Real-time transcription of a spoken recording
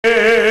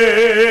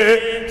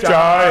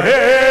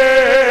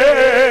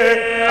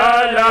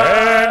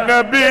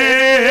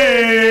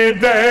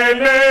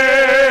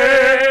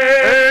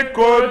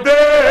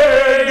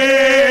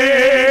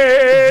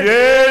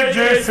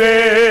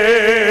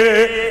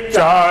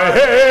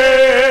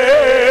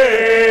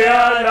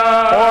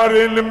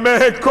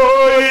میں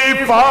کوئی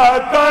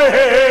فاتح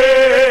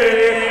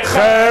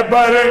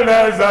خیبر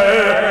نظر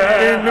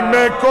ان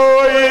میں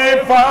کوئی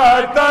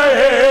فاتح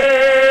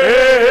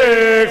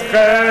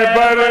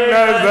خیبر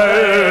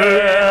نظر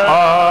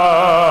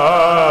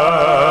آتا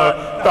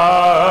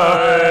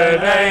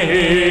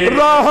نہیں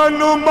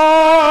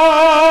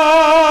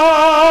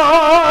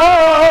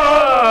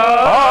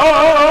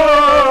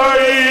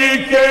رہنمائی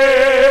کے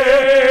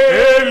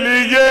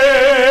لیے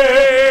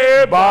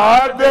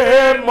بعد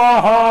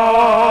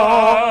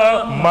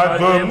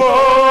محمد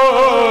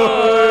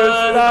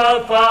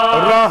مصطفیٰ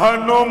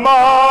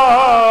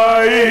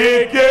رہنمائی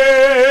کے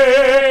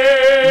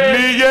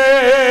لیے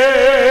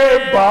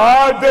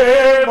بعد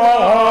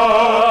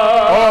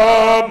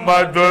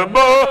محمد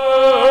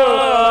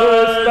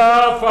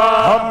مصطفیٰ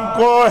ہم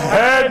کو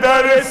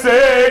حیدر سے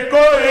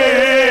کوئی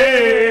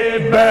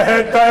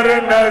بہتر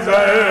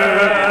نظر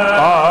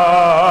آتا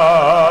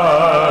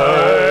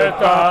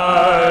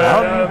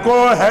ہم کو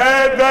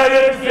حیدر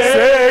سے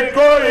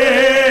کوئی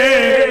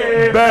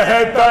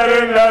بہتر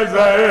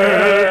نظر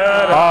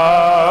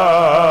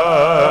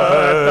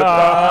آتا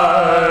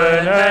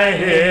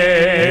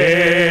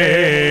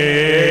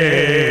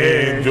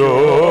نہیں جو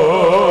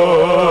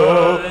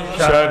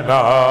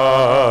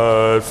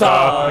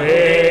شناسائے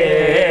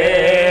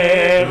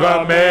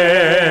غم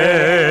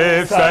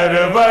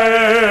سرور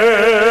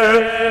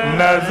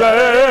نظر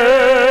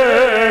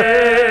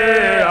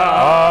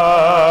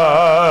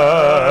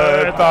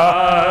آتا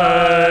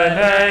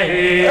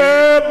نہیں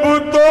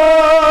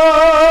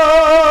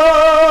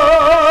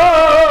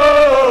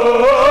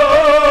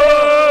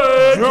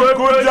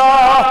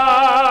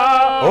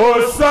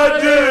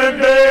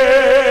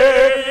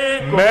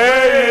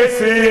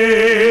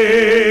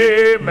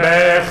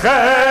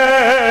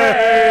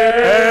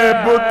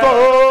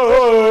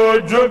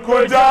جھک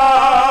جا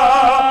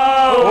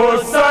او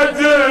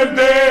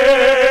سجدے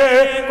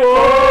کو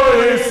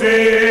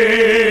اسی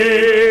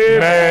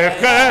میں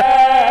خیر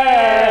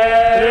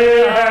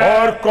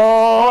اور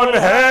کون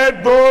ہے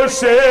دوش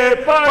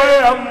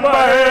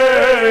پیغمبر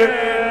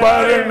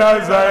پر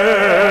نظر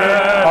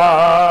آتا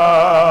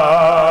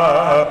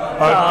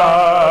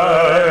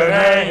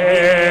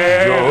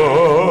نہیں جو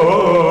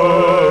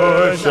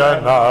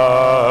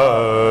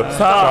شناسائے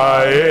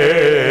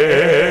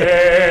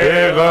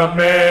غم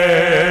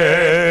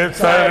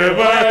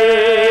سرور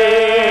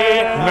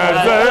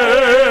نظر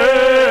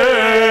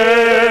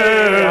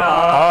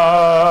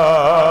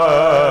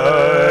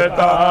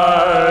آتا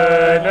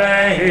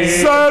نہیں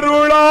سر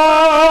اڑا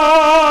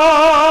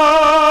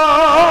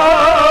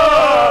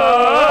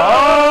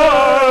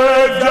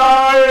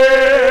جائے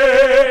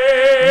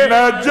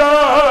نہ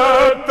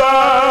جاتا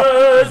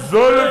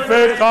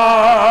ذوالفقار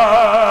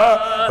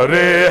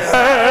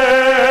ہے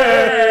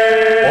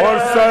اور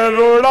سر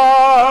اڑا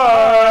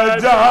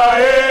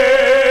جائے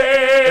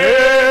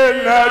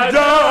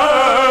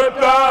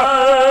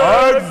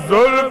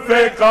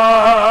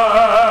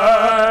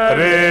ذوالفقار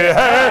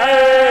ہے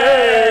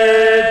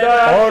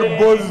اور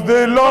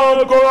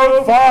بزدلوں کو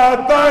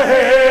فاتح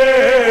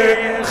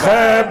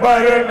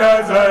خیبر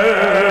نظر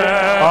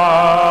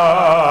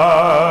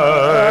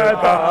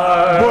آتا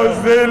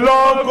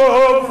بزدلوں کو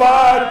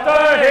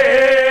فاتح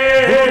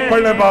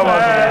پڑھنے بابا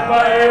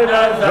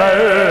نظر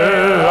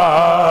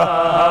آتا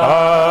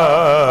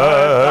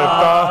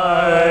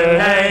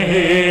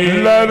نہیں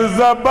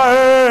لرزبر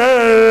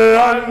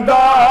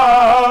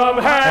اندام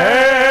ہے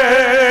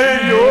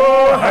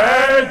یوں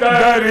ہے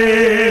دری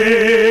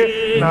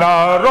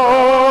ناروں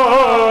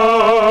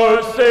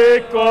سے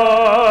کو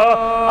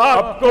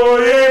اب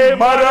کوئی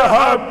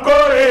مرحب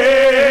کوئی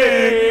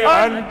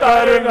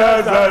انتر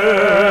نظر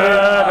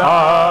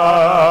آتا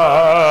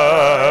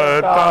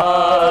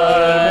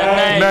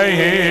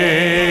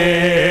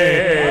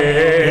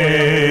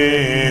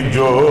نہیں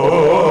جو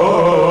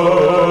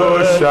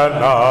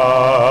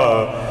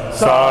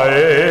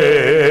شناسائے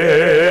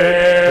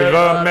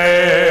غم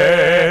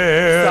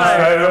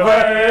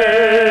سرور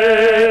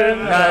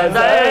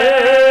نظر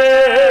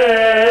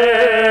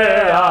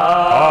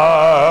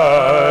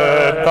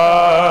آتا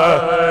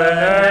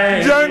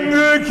جنگ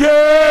کے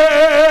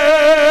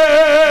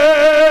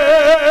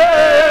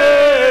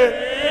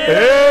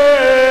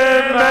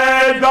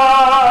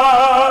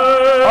میدان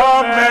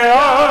میں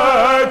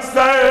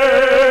اکثر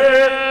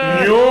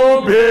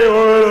یوں بھی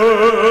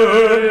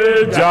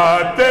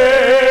جاتے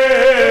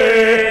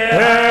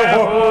ہیں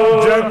وہ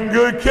جنگ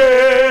کے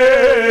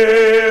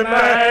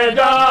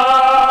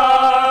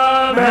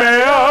میدان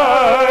میں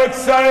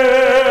اکثر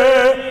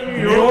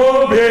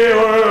یوں بھی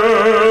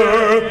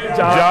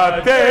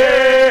جاتے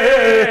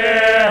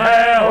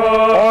ہیں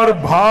اور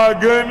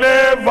بھاگنے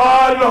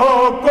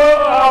والوں کو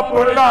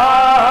اپنا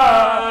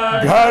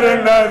گھر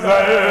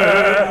نظر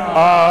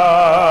آتا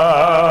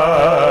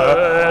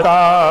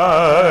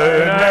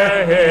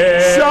نہیں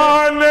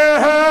شان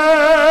ہے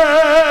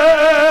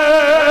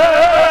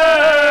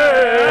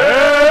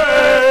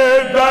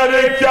در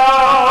کیا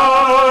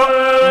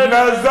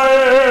نظر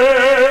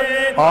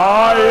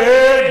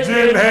آئے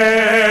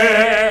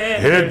جنہیں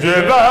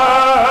ہجرت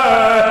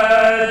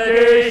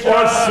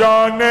اور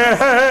شان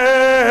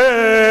ہے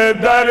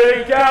در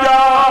کیا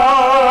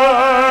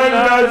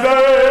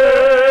نظر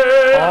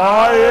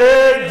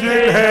آئے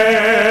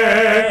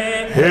جنہیں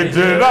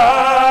ہجرت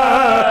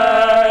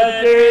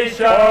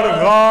اور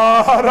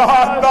غار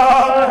آتا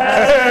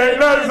ہے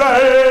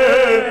نظر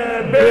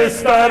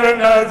بستر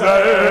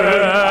نظر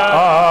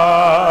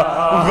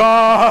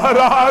غار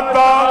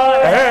آتا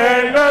ہے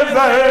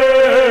نظر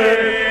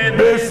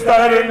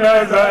بستر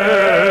نظر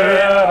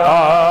آتا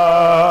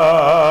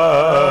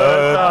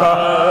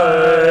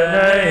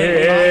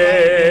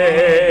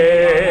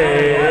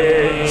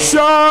نہیں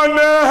شان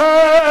ہے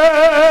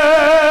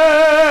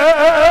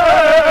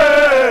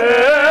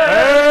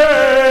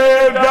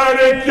در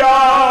کیا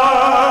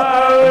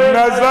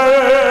نظر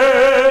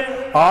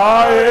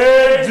آئے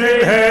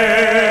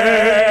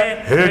جنہیں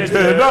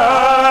ہجرت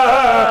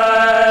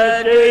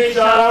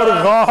اور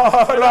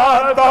غار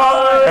آتا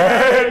ہے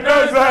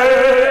نظر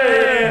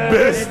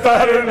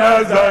بستر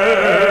نظر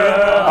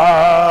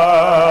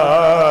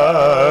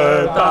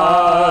آتا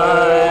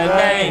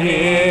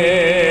نہیں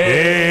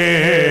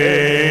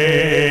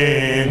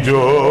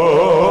جو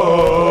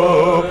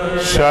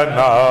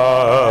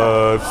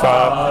شناسا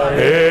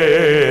ہے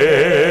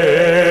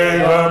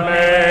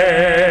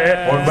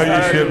غمیں اور بھائی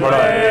یہ شعر بڑا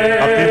ہے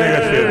عقیدے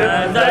کا شعر ہے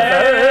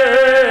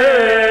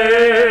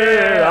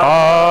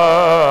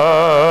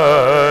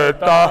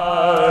آتا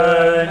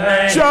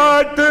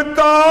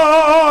چاٹتا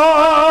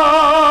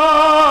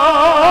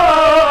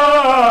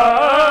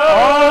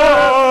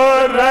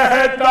اور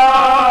رہتا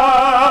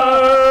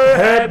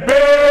ہے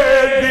بے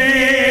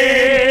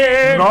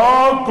دینوں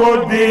کو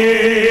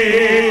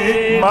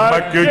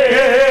دیمک کے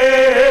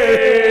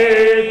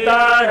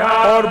طرح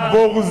اور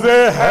بغض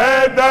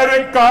حیدر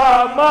کا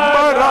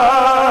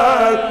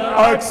مرض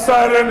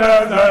اکثر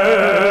نظر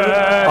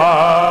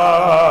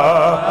آتا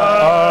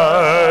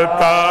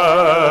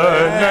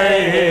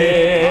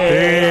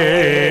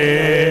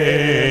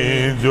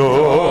نہیں جو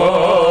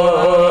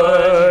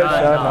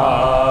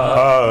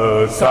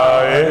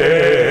شناسائے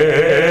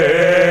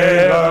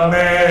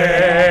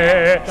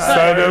غمیں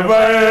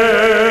سرور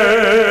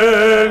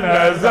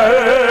نظر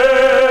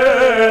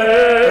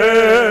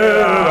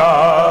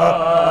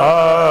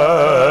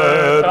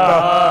آتا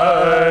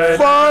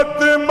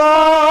فاطمہ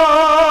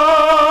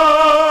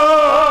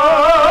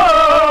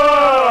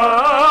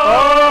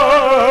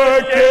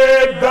کے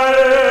در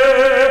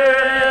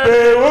پہ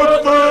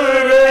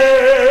اترے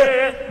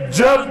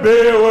جب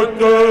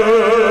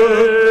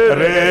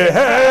اترے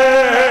ہیں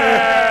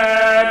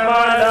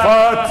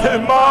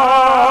فاطمہ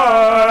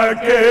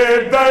کے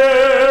در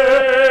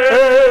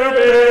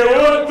پہ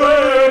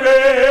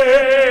اترے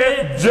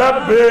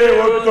جب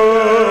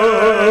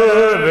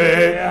اترے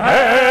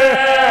ہیں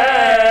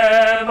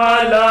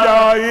کیا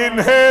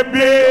انہیں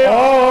بھی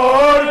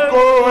اور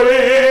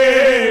کوئی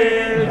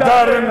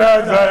در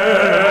نظر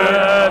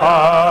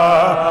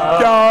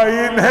کیا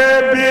انہیں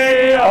بھی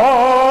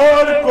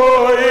اور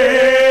کوئی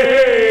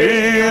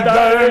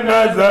در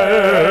نظر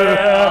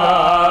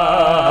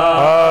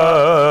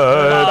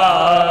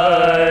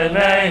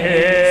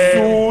نہیں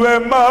سوئے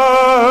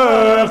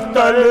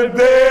مقتل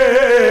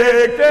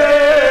دیکھتے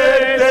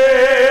تھے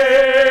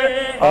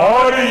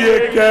اور یہ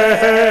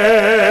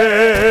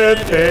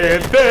کہتے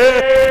تھے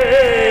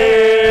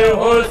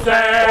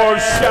حسین اور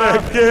شاہ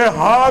کے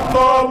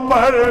ہاتھوں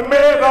پر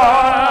میرا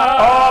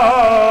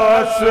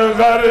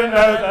اصغر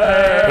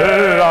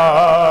نظر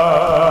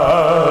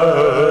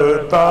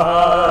آتا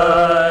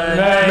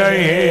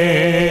نہیں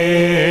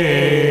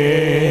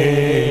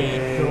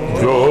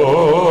جو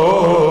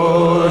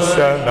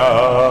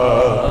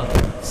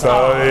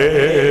شناسائے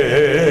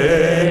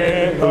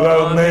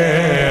غمیں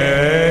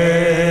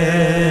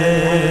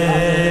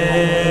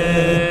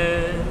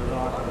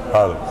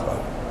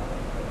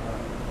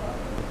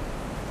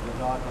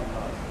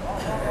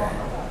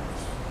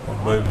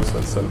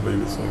مسلسل بھائی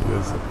سن کے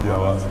سب کی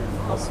آواز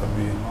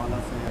سبھی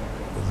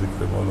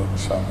ذکر مولا میں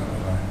شامل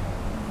ہونا ہے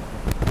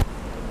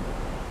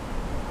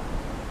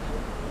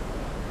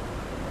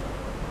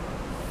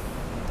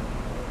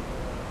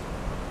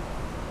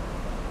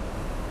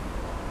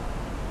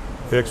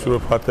ایک سورہ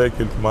فاتحہ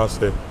کی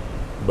التماس ہے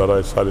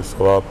برائے سال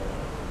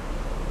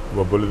ثواب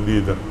و بلندی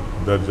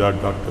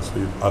درجات ڈاکٹر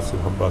سید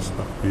آصف عباس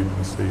نقوی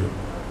بن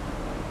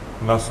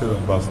سید ناصر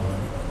عباس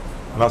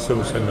نقوی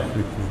ناصر حسین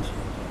نقوی کی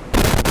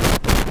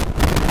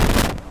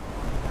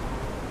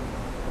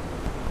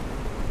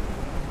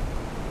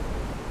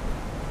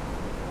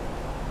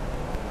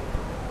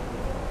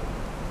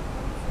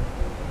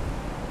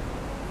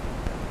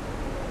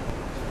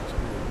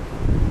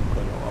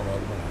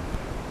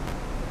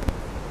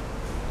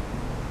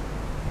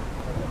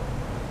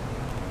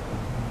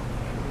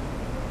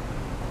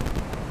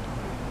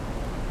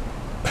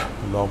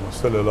اللہم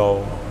صلی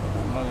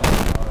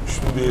اللہ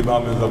شہد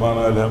امام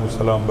زمانہ علیہ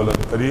السلام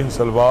بلند ترین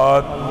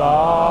صلوات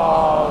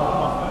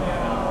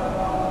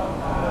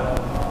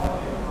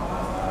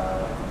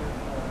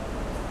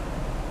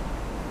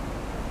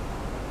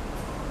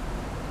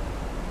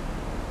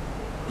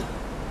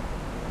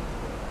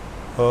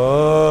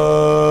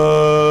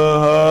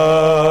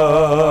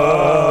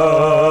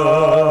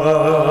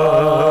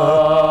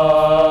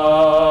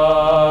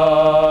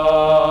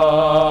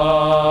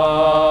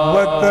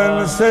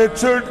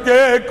چھٹ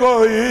کے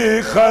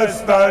کوئی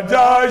خستہ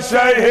جا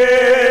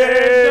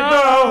شہید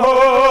نہ ہو،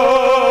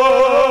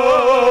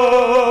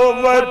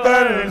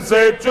 وطن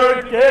سے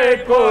چھٹ کے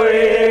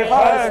کوئی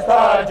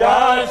خستہ جا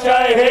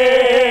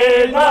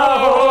شہید نہ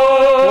ہو،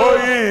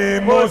 کوئی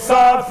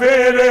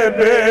مسافر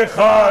بے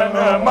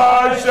خانمہ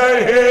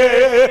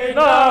شہید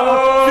نہ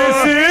ہو،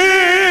 کسی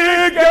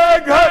کے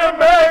گھر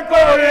میں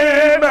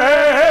کوئی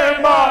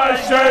مہمان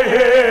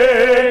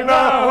شہید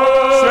نہ ہو،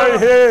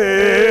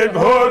 شہید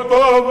ہو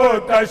تو وہ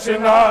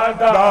تشنا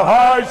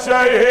دہا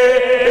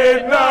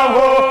شہید نہ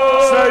ہو،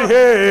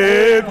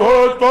 شہید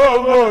ہو تو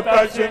وہ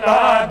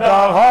تشنا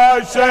دہا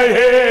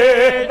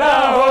شہید نہ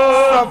ہو،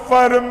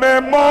 سفر میں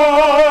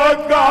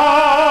موت کا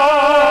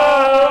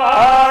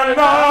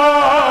آنا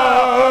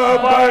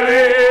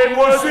بڑی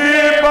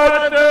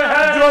مصیبت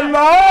ہے، جو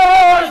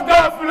لاش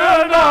دفن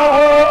نہ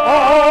ہو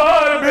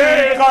اور بھی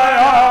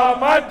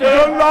قیامت،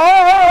 جو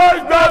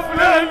لاش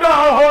دفن نہ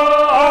ہو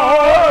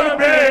اور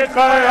بھی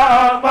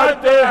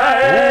قیامت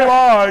ہے،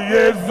 ہوا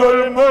یہ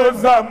ظلم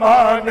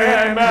زمانے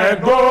میں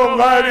دو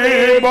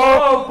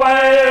غریبوں پہ،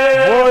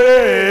 وہ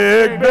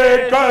ایک بے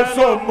کس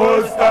و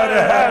مستر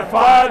ہے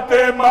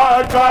فاطمہ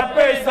کا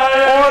پسر،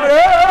 اور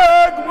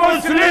ایک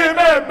مسلم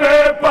بے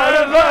پر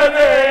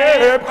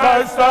غریب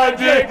خستہ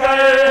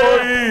جگر،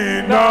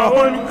 کوئی نہ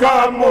ان کا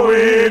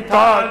موئی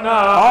تھا نہ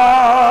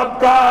آپ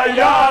کا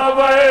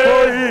یاوے،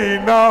 کوئی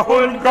نہ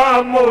ان کا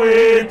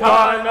موئی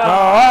تھا نہ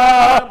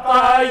آپ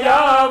کا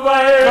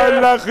یاوے،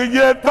 کلخ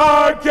یہ تھا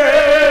کہ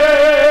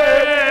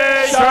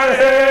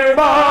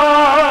شہبہ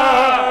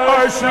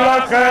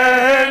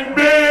اشرقین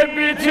بھی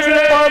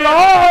بچھڑے،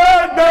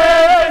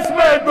 پرادیس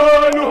میں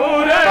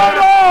گولورے،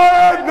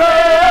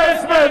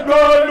 پرادیس میں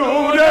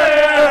گولورے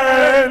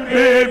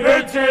بھی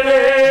بچھڑے،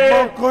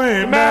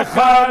 کوئی میں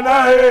خانہ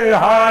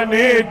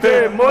ہانی تھے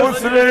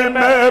مسلم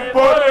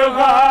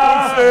پرغا،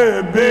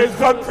 اسے بھی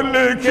قتل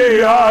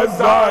کیا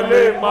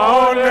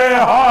ظالموں نے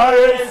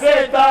ہائے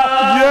ستا،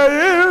 یہ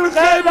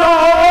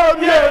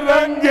انقلاب یہ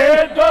رنگے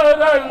تو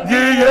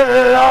رنگی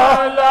یہ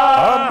آلہ،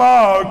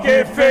 ماں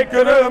کی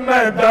فکر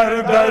میں در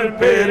در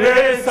پھرے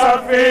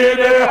سفیر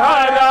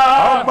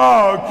ہرا،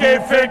 ماں کی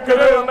فکر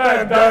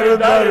میں در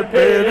در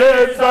پھرے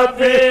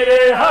سفیر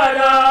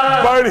ہرا،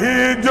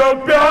 بڑھی جو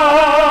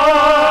پیار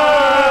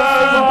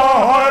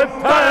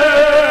بہت ہے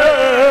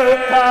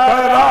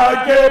کرا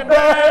کے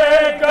بے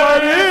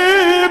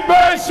قریب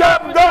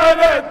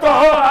شبدر تو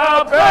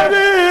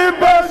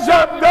قریب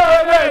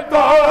شبدر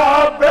تو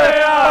پہ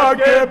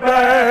آگے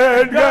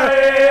بیٹھ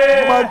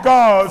گئے،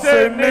 مکہ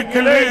سے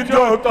نکلی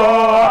جو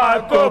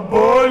تو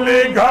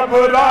بولی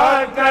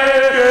گھبرا کے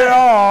کہ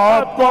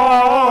آپ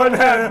کون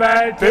ہے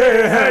بیٹھے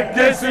ہیں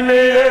کس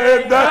لیے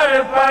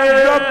در پر،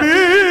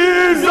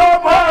 کبھی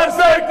زبان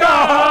سے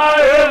کہا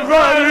اے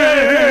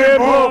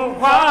غریب ہوں،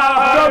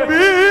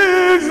 کبھی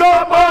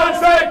زبان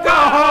سے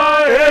کہا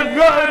اے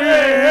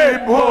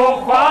غریب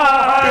ہوں،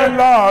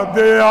 پلا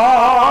دیا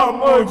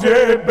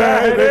مجھے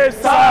بہر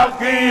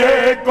ساقی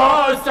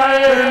کوثر،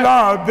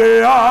 پلا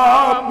دیا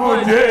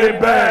مجھے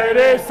بہر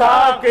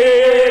ساقی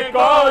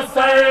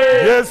کوثر،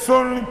 یہ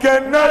سن کے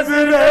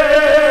نظریں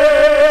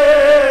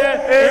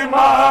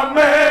امام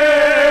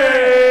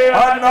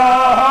انا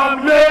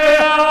ہم لے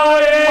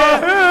آئے،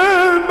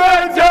 محل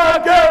میں جا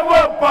کے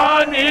وہ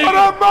پانی،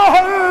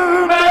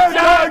 محل میں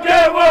جا کے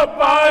وہ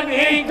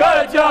پانی کا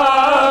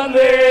جام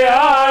لے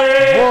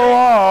آئے، وہ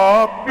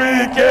آپ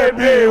پی کے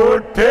بھی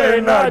اٹھے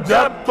نہ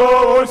جب تو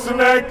اس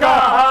نے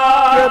کہا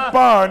کہ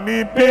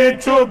پانی پی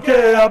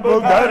چکے اب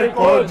گھر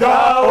کو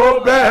جاؤ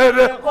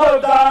بہر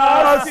خدا،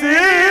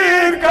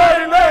 اسیر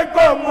کرنے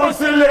کو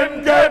مسلم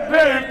کے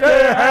پھرتے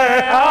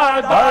ہیں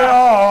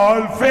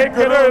خیال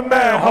فکر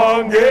میں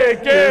ہوں گے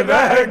کہ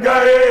رہ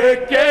گئے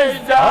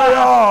کس جا،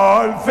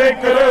 خیال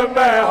فکر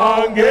میں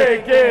ہوں گے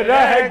کہ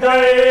رہ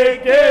گئے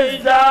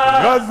کس جا،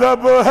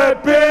 غضب ہے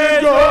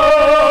پیجو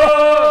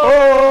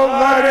او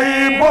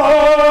غریبوں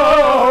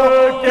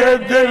کے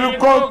دل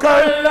کو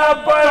کلنا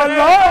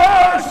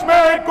تلاش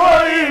میں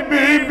کوئی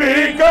بی بی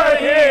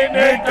کہیں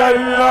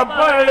نکلنا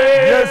پڑے،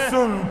 یہ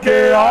سن کے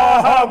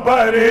آہ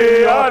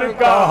بھری اور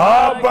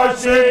کہا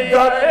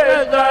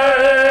بشدت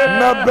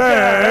نہ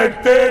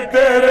بیٹھتے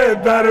تیرے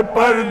در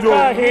پر جو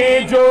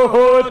کہیں جو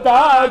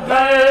ہوتا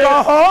گئے،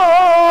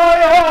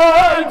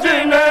 کہاں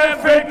جنہیں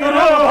فکر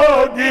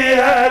ہوگی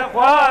ہے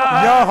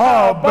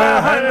یہاں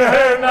بہن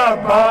ہے نہ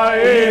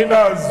بھائی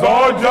نہ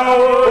زوجہ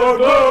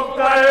دکھ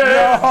ہے،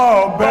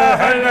 یہاں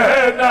بہن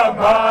ہے نہ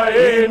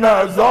بھائی نہ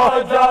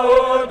زوجہ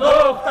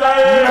دکھ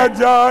ہے، نہ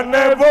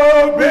جانے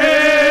وہ بھی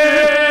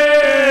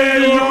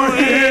یوں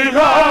ہی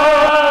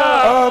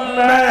غم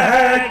میں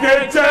ہے کہ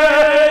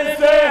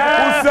جیسے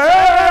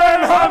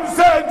حسین ہم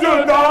سے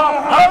جدا،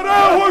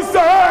 ارے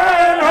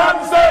حسین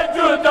ہم سے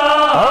جدا،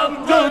 ہم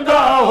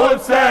جدا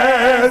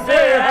حسین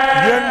سے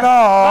ہیں، یہ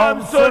نام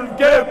سن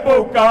کے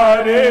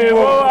پکارے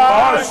وہ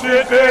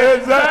عاشق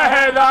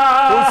زہرا،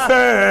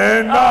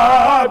 حسین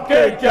آپ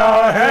کے کیا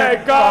ہے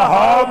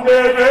کہا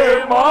میرے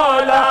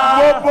مولا،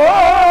 وہ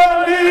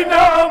بولی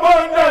نام و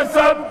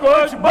سب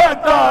کچھ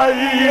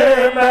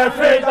بتائیے میں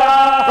فدا،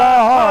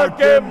 کہا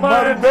کہ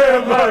مرد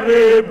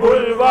غریب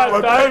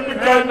الوطن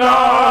کا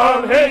نام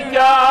ہے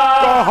کیا؟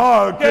 کہا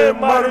کہ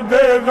مرد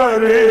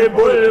غریب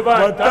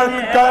الوطن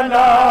کا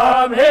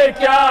نام ہے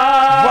کیا؟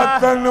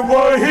 وطن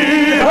وہی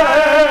ہے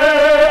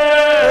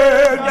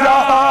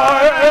جہاں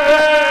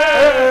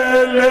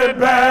اہل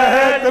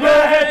بیت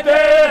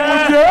رہتے،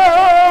 مجھے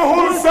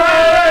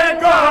حسین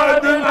کا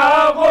ادنا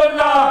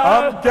غلام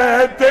اب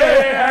کہتے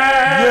ہیں،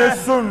 یہ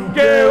سن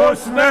کے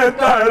اس نے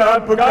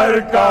تڑپ کر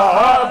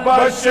کہا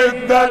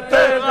بشدت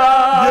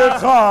یہ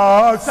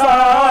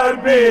خاصار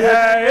بھی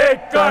ہے ایک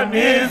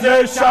کنیز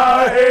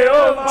شاہ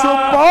عمر،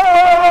 چھپا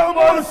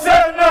مجھ سے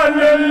نہ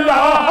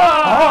للہ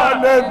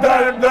حال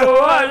درد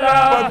والا،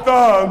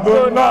 بتا دو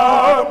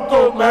نام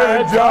تمہیں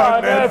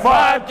جان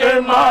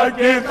فاطمہ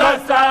کی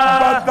قسم،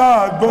 بتا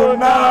دو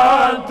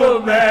نام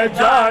تمہیں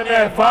جان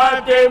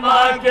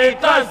فاطمہ کی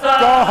قسم،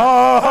 کہا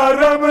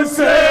حرم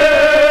سے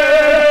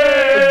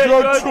جو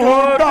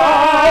چھوٹا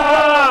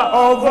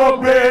اور وہ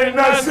بے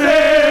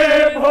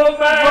نصیب ہوں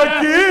میں،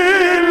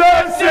 وکیل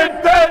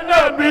ست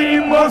نبی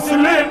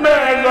مسلم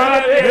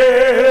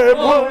غریب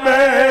ہوں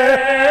میں،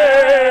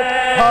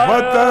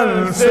 وطن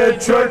سے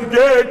چھٹ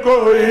کے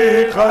کوئی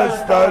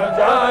خستہ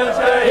جان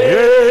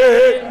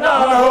شہید نہ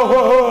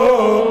ہو۔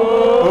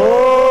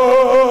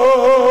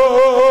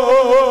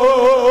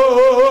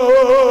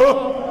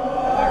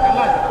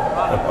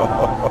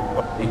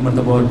 ایک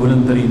مرتبہ اور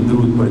بلند ترین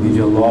درود پڑھ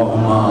دیجئے،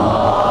 اللہم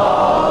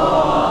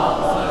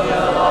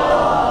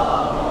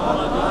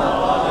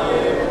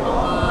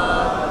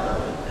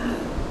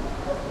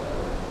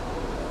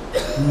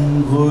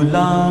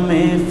غلام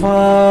فاتح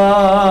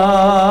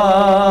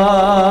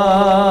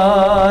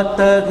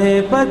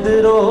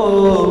بدرو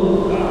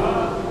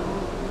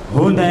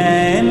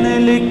حنین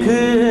لکھ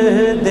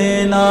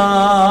دینا،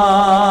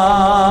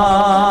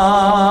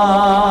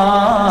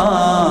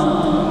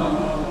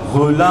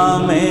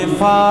 غلام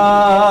فاتح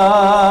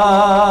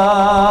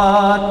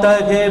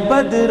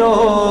بدرو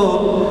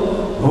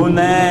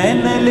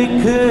حنین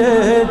لکھ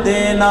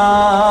دینا،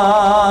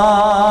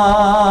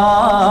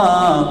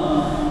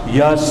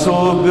 یا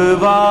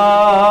سوگوار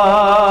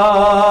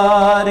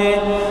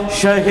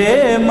شہ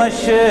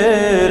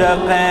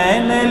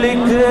مشرقین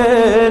لکھ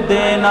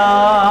دینا،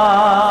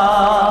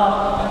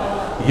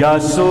 یا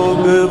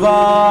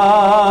سوگوار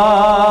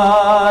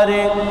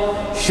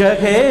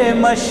شہ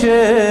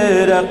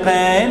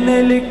مشرقین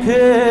لکھ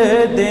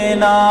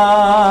دینا،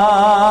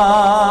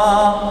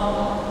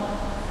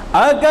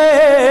 اگر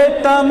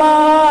تمام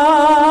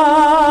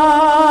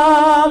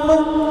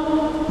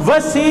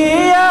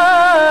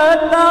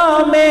وصیت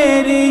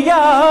میری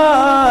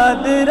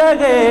یاد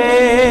رہے،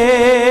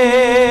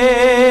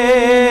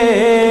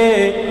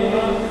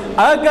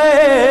 اگر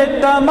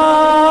تمام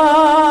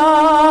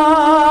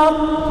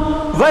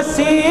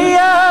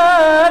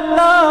وصیت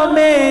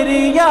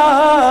میری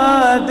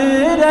یاد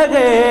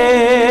رہے،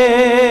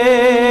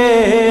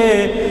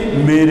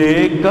 میرے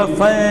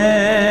کفن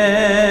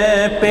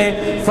پہ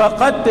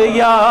فقط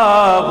یا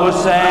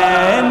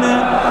حسین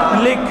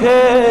لکھ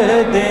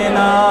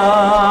دینا،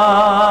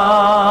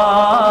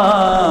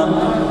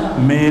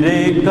 میرے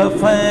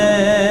کفن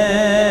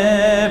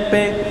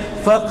پہ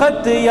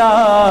فقط یا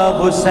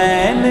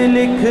حسین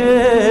لکھ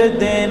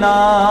دینا،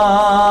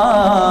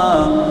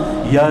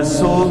 یا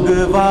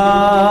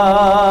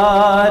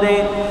سوگوار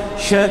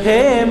شہ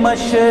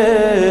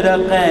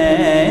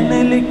مشرقین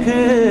لکھ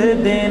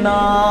دینا۔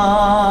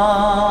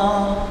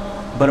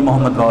 بر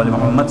محمد و آل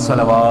محمد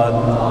صلوات۔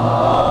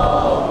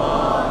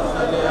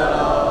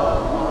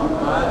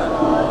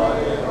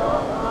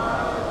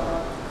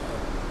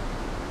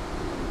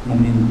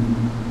 مومن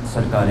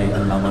سرکار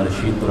علامہ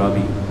رشید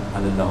ترابی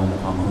علی اللہ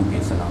مقامہ کے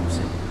سلام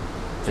سے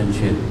چند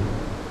شعر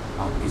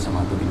آپ کی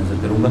سماعتوں کی نظر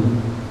کروں گا۔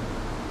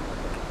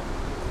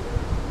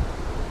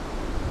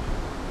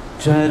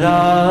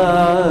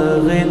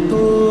 چراغ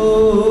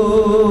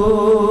طور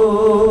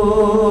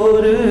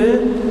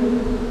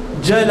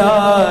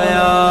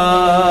جلایا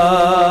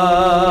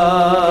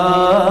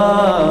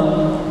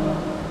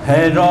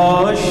ہے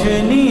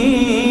روشنی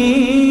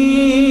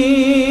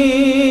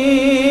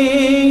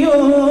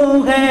یوں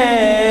ہے،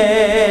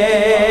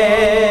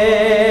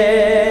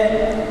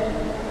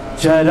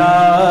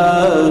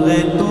 چراغ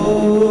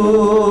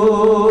طور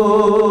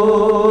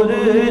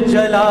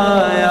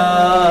جلایا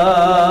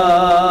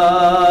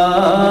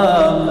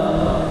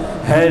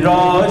ہے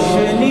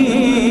روشنی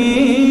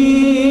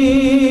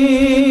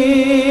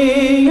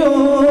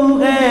یوں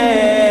ہے،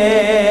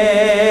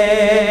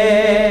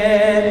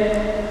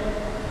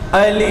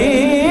 علی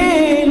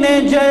نے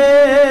جلوہ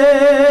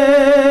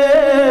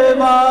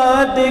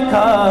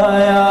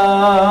دکھایا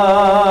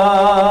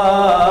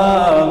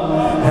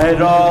ہے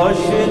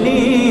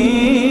روشنی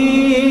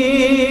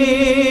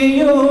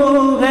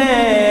یوں ہے،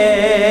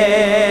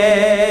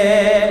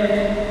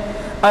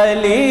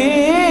 علی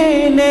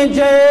نے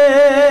جلوہ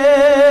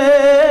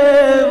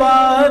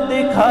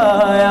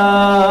دکھایا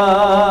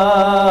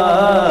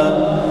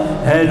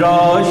ہے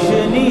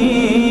روشنی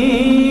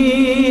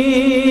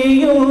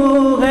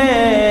یوں ہے،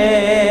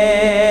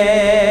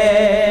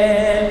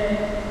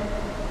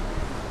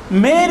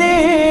 میری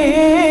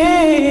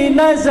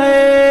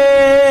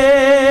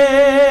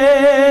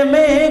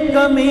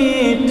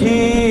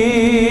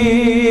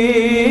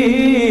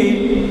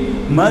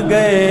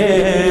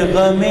مگر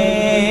غم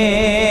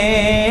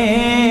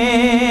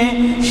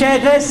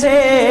شہ سے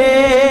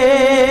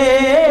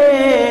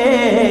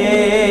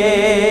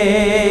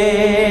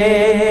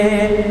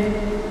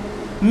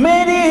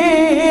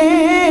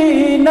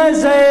میری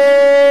نظر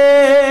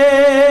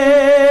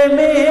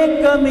میں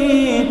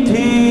کمی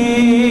تھی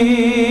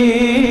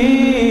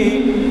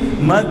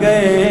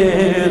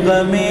مگر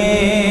غم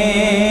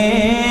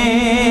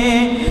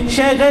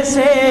شہ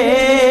سے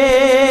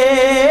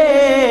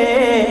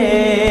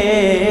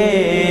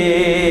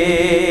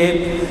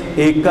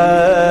ایک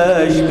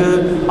اشک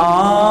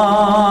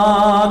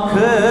آنکھ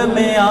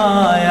میں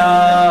آیا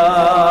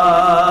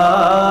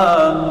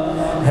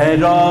ہے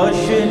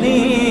روشنی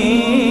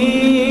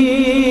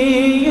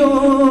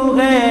یوں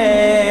ہے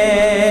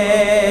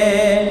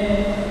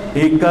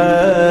ایک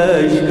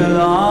اشک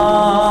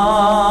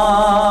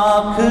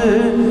آنکھ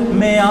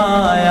میں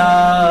آیا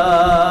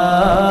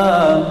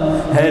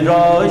ہے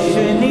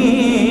روشنی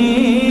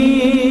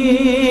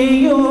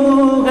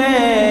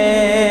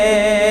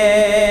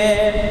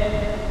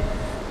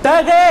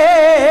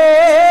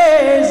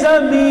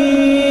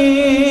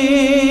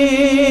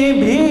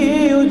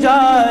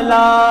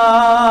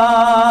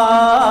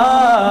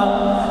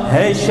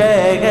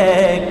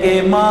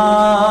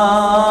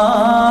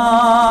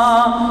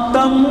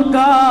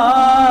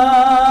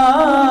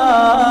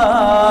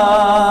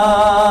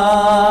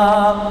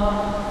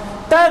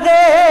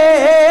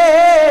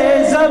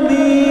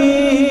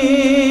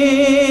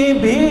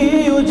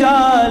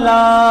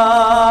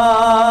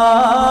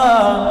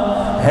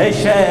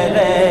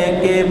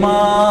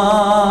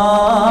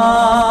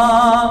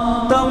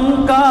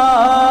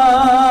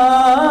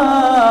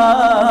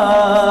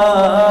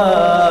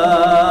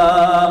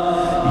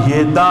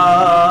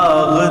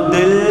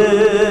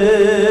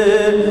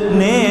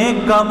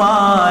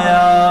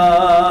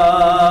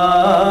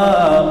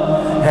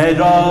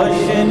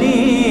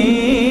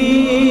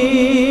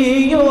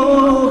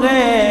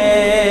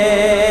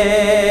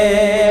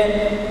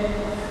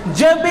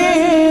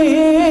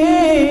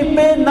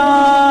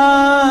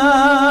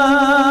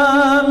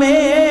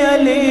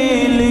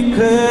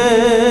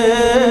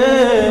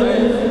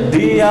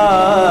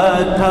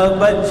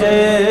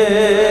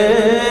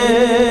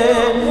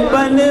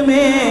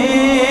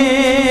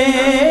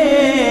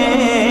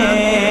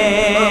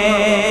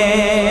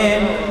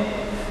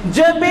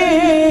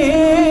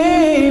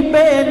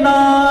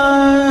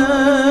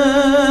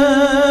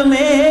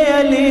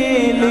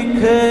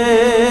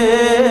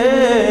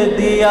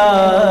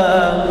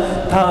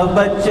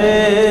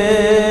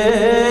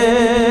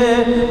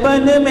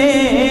بچپن میں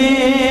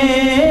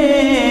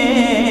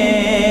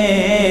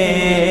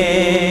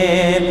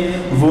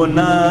وہ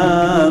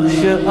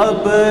نقش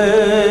اب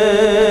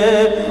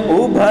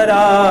ابھر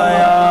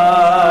آیا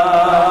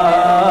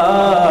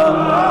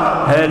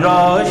ہے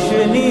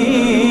روشنی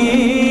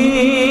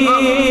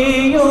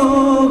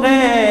یوں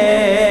ہے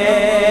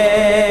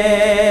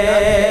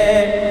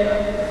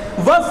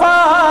وفا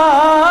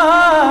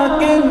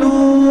کے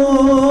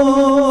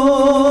نور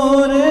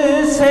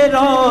سے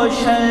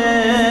روشن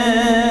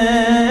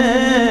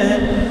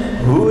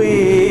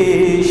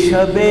ہوئی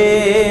شب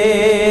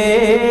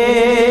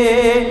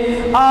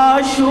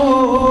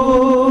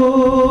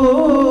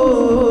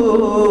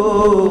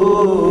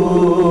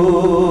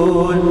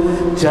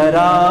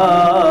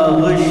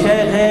چراغ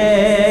شہ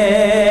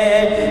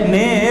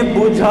نے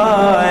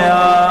بجھایا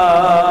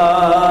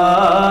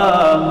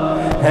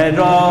ہے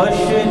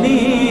روشنی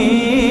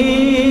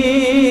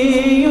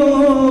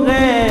یوں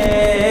ہے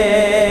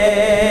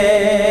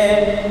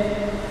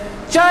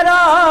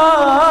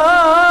چراغ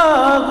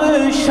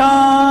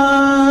شام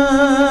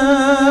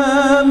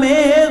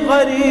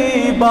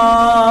غریباں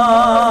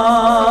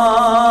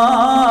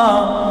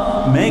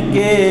میں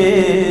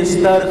کس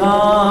طرح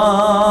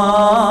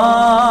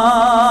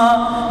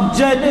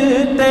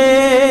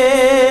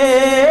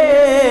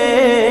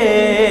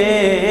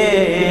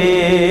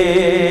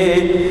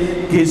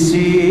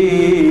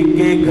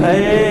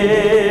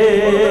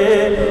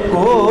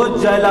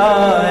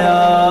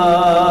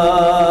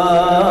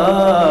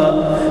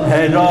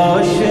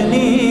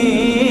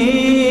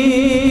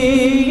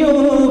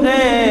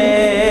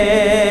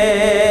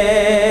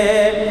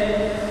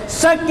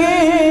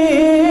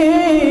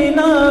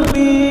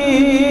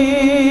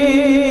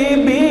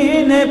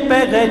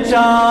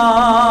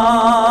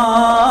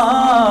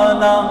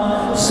پہچانا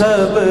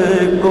سب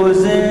کو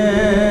زندہ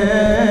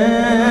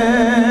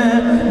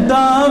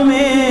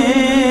میں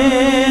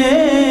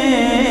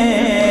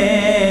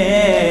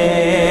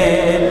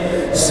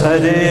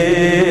سر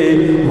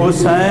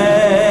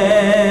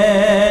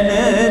حسین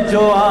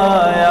جو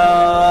آیا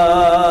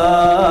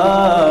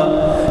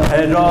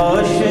ہے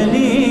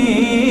روشنی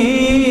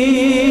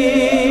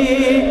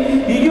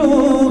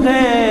یوں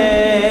ہے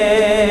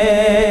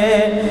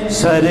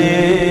سر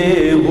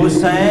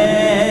حسین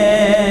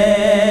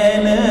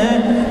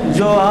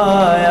جو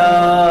آیا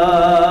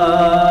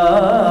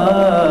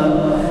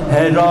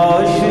ہے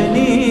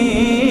روشنی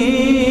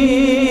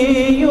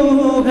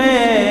یوں ہے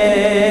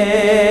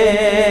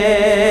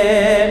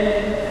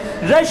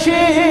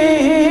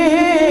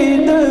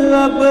رشید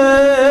اب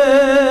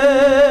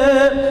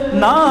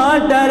نہ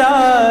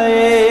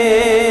ڈرائے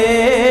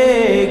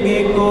گی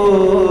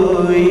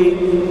کوئی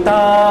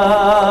تاریکی،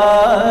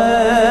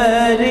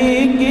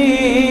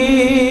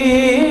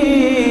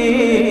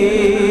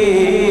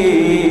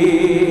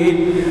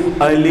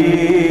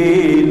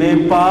 علی نے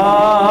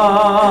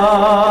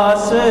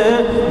پاس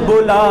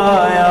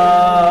بلایا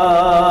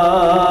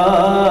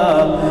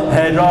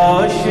ہے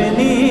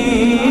روشنی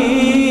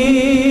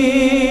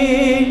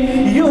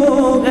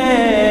یوں ہے،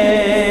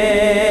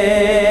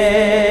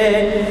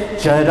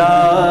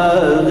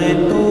 چراغ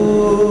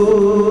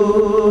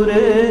طور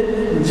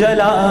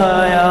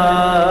جلایا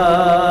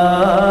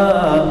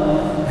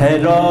ہے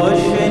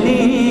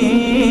روشنی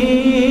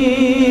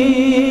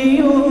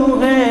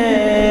یوں ہے۔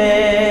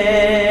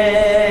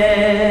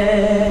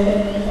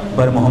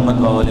 بر محمد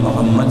و آل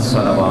محمد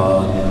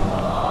صلوات۔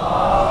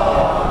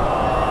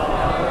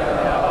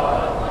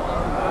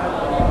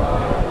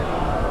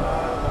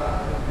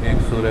 ایک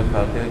سورہ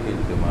فاتحہ کی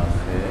التماس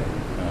ہے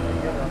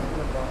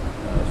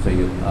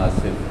سید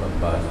آصف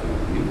عباس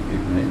نقوی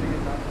ابن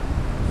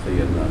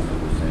سید ناصر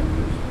حسین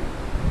یوسف۔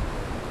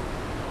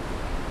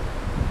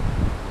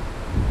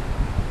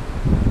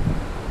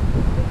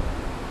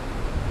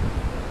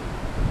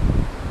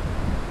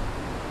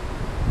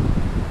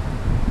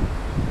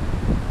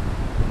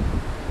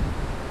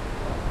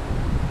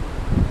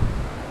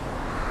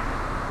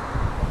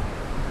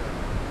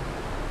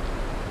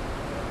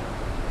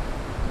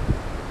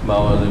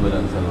 باواز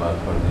بلند صلوات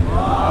پڑھ دیجیے۔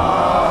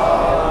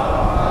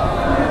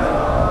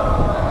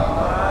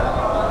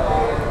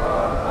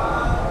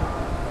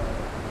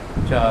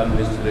 چار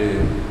مصرے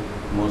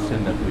محسن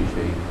نقوی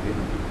شہید کے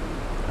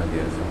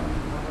ہدیہ سماعت۔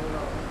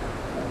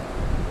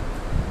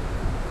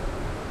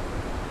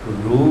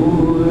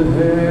 روح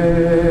ہے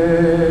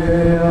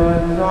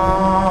آزا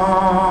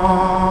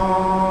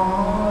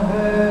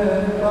ہے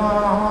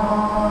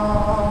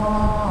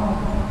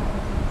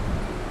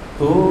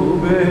تو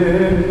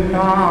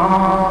بیٹا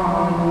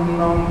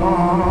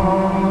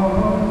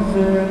نماز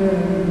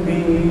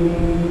دی،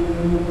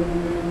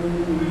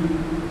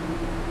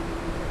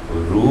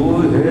 روح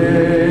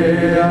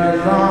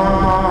آزا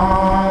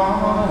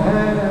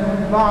ہے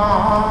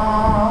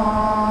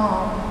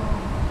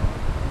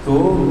تو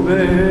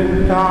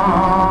بیٹا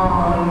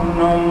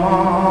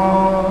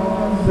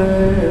نماز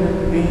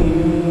دی،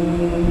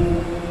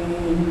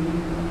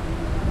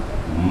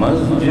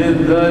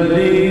 مسجد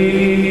علی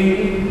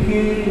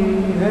کی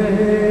ہے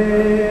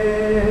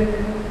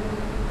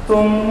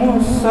تم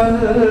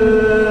مصلی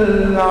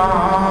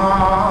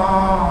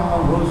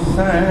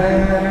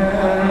حسین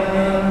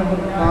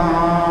کا،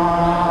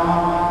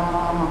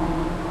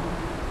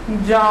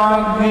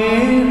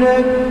 جاگیر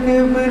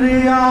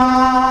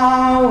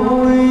کبریاء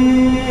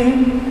ہوئی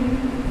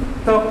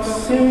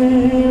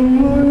تقسیم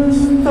اس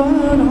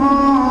طرح،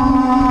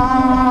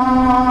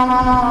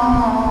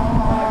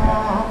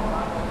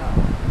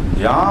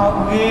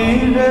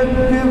 جاگیر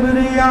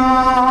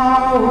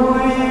کبریاء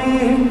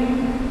ہوئی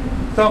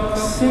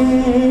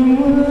تقسیم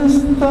اس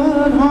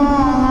طرح،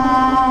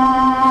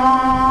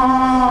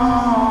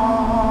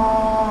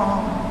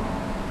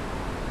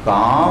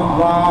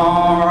 کعبہ